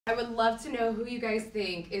I would love to know who you guys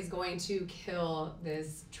think is going to kill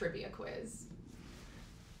this trivia quiz.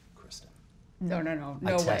 Kristen. No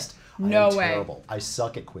way. No way. Terrible. I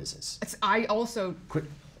suck at quizzes. I also.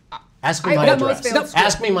 Ask me my address. No,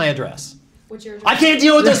 ask me my address. What's your address? I can't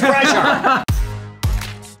deal with this pressure.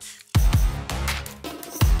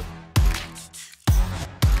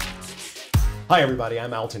 Hi everybody,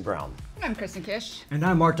 I'm Alton Brown. I'm Kristen Kish. And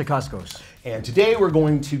I'm Mark Dacascos. And today we're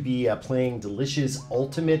going to be playing Delish's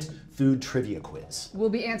Ultimate Food Trivia Quiz. We'll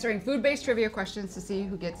be answering food-based trivia questions to see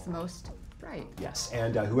who gets the most right. Yes,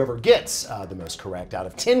 and whoever gets the most correct out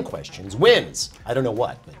of 10 questions wins. I don't know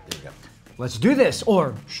what, but there you go. Let's do this,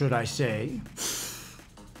 or should I say...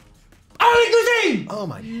 cuisine! Oh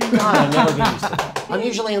my God, I never get used to that. I'm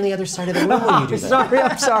usually on the other side of the room when you do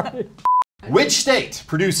that. I'm sorry. Which state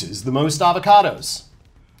produces the most avocados?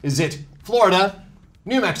 Is it Florida,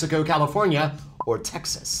 New Mexico, California, or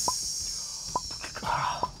Texas?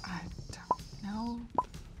 I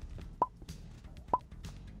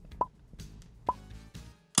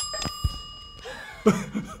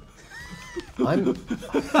don't know.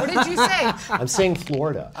 What did you say? I'm saying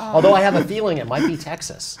Florida, although I have a feeling it might be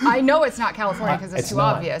Texas. I know it's not California because it's too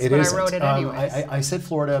not. obvious, It but isn't. I wrote it anyways. I said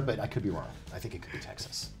Florida, but I could be wrong. I think it could be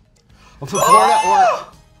Texas. Well, for Florida or...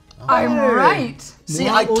 I'm right. See,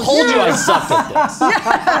 I told you I sucked at this.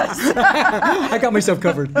 Yes. I got myself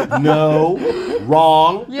covered. No,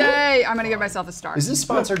 wrong. Yay, I'm going to give myself a star. Is this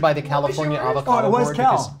sponsored by the California Avocado Oh, it was Board?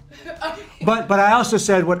 Cal. But I also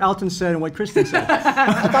said what Alton said and what Kristen said.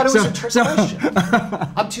 I thought it was a trick question.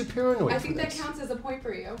 I'm too paranoid I think for that this. counts as a point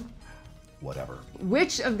for you. Whatever.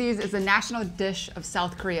 Which of these is the national dish of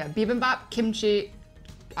South Korea? Bibimbap, kimchi,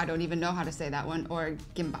 I don't even know how to say that one, or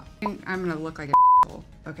gimbap. I'm going to look like a asshole.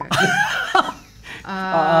 Okay.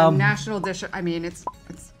 National dish, I mean, it's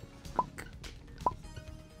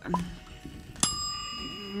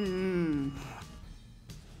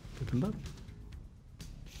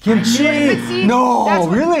Kimchi! See, No, that's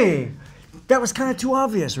what- really? That was kind of too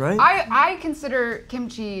obvious, right? I consider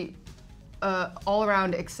kimchi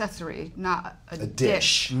all-around accessory, not a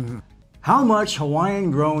dish. How much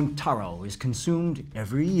Hawaiian-grown taro is consumed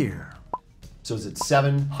every year? So is it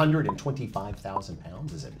 725,000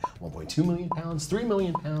 pounds? Is it 1.2 million pounds, 3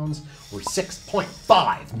 million pounds, or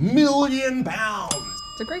 6.5 million pounds?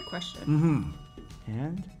 It's a great question.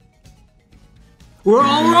 And? We're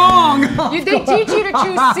all wrong! They teach you to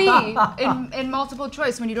choose C in multiple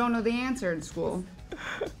choice when you don't know the answer in school.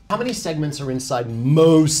 How many segments are inside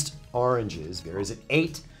most oranges? There is it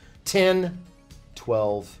 8, 10,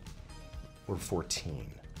 12, or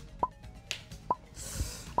 14?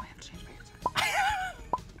 I have to change my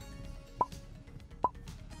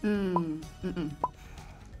answer.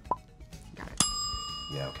 Got it.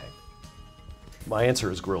 Yeah, okay. My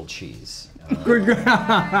answer is grilled cheese. Good girl.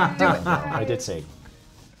 I did say.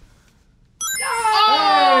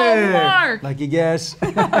 Oh, Mark! Lucky guess.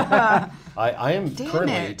 I am Damn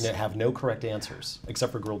currently it. have no correct answers,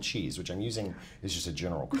 except for grilled cheese, which I'm using is just a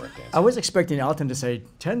general correct answer. I was expecting Alton to say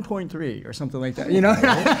 10.3 or something like that, you know?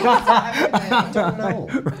 I don't know.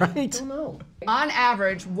 Right? I don't know. On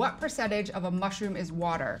average, what percentage of a mushroom is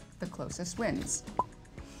water? The closest wins.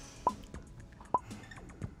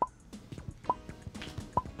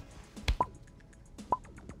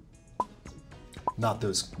 Not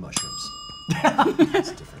those mushrooms.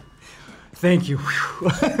 It's different. Thank you.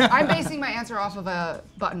 I'm basing my answer off of a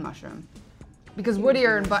button mushroom. Because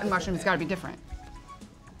woodier and button mushrooms gotta be different.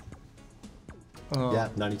 Yeah,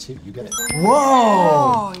 92. You get it. Whoa!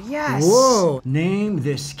 Oh, yes! Whoa! Name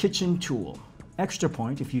this kitchen tool. Extra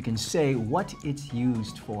point if you can say what it's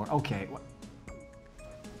used for. Okay.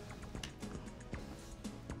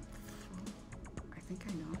 I think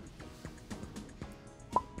I know.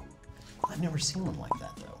 I've never seen one like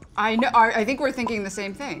that, though. I know. I think we're thinking the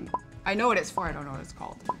same thing. I know what it's for. I don't know what it's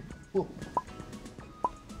called. Well,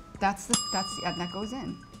 That's and that goes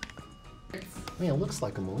in. I mean, it looks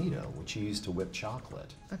like a Molito, which you use to whip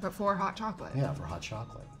chocolate. Like for hot chocolate. Yeah, for hot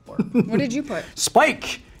chocolate. Or, What did you put?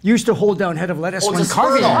 Spike! Used to hold down head of lettuce when it's a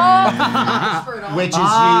carving. spurtle. Which is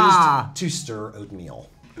used to stir oatmeal.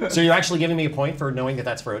 So you're actually giving me a point for knowing that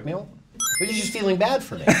that's for oatmeal? Or you're just feeling bad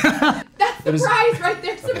for me? That's the prize right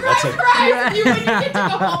there. Surprise, that's it. surprise! You get to go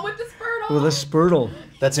home with the spurtle. With a spurtle.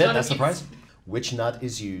 That's it? That's the prize? Which nut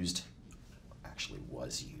is used, actually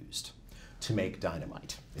was used, to make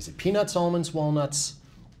dynamite? Is it peanuts, almonds, walnuts,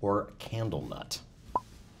 or candle nut?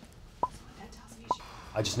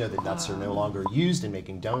 I just know that nuts are no longer used in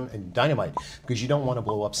making dynamite because you don't want to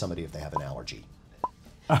blow up somebody if they have an allergy.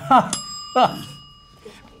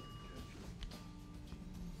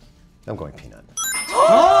 I'm going peanut.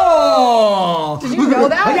 Oh! Oh! Did you know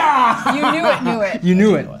that? Yeah! You knew it. You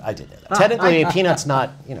knew it. I did that. Technically, a peanut's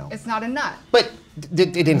not, It's not a nut. But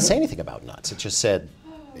it didn't say anything about nuts. It just said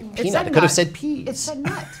peanut. said It could have nut. said peas. It said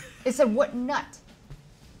nut. It said what nut?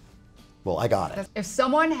 Well, I got it. If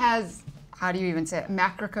someone has, how do you even say it,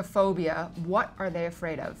 macrocophobia, what are they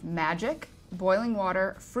afraid of? Magic, boiling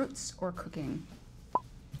water, fruits, or cooking?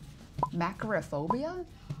 Macrophobia?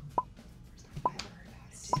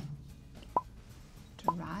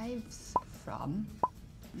 Derives from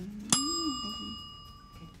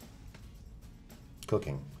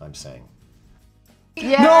Cooking, I'm saying.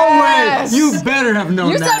 Yes! No way! You better have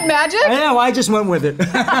known You that. said magic? Yeah, well, I just went with it.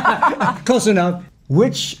 Close enough.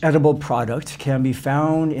 Which edible product can be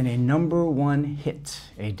found in a #1 hit,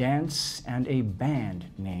 a dance, and a band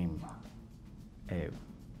name? A.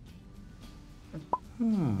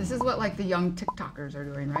 This is what like the young TikTokers are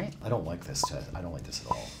doing, right? I don't like this. I don't like this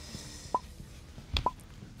at all.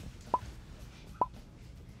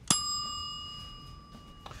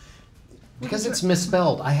 Because it's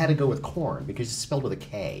misspelled, I had to go with corn because it's spelled with a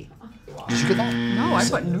K. Did you get that? No, I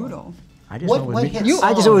put noodle. I just What went what with hit I just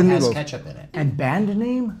went song with has noodle. ketchup in it? And band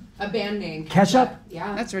name? A band name. Ketchup?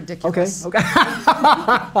 Yeah. That's Okay. ridiculous. Okay.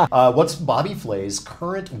 What's Bobby Flay's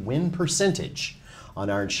current win percentage on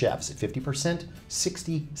Iron Chef? Is it 50%,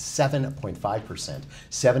 67.5%,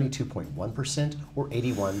 72.1%, or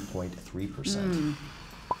 81.3%?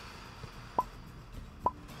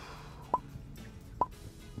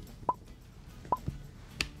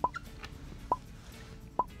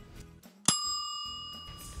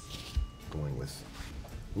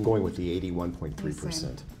 I'm going with the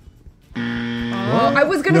 81.3%. I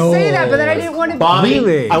was gonna say that, but then I didn't want to. Bobby,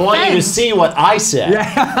 Really? I want you to Thanks. see what I said,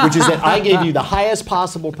 which is that I gave you the highest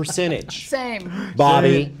possible percentage. Same.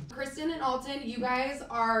 Bobby. Kristen and Alton, you guys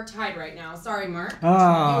are tied right now. Sorry, Mark. You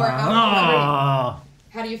Ah. are out. Ah.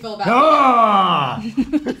 How do you feel about Ah.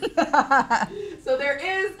 that? So there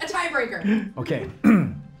is a tiebreaker. Okay.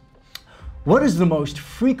 What is the most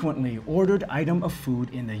frequently ordered item of food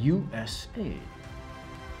in the USA?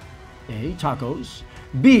 A. Tacos.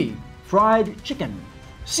 B. Fried chicken.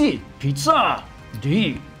 C. Pizza.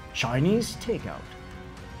 D. Chinese takeout.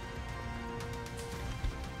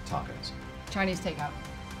 Tacos. Chinese takeout.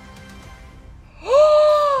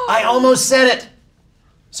 I almost said it.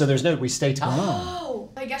 So there's no, we stay tied. Oh,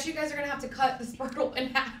 I guess you guys are gonna have to cut the Sparkle in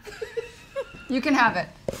half. You can have it.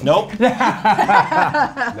 Nope.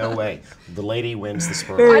 No way. The lady wins the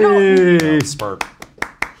spurt. I don't. No, spurt.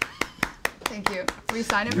 Thank you. Will you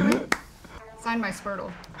sign it for me? Sign my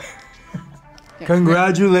Spurtle.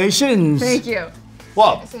 Congratulations. Thank you.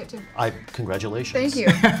 Well, Say it too. congratulations. Thank you.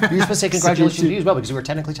 You're supposed to say congratulations to you as well because we were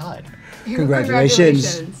technically tied.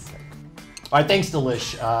 Congratulations. All right, thanks,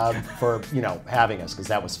 Delish, for having us because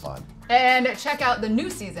that was fun. And check out the new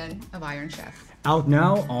season of Iron Chef. Out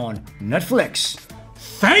now on Netflix.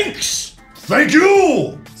 Thanks. Thank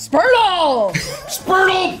you, Spurtle!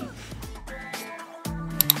 Spurtle.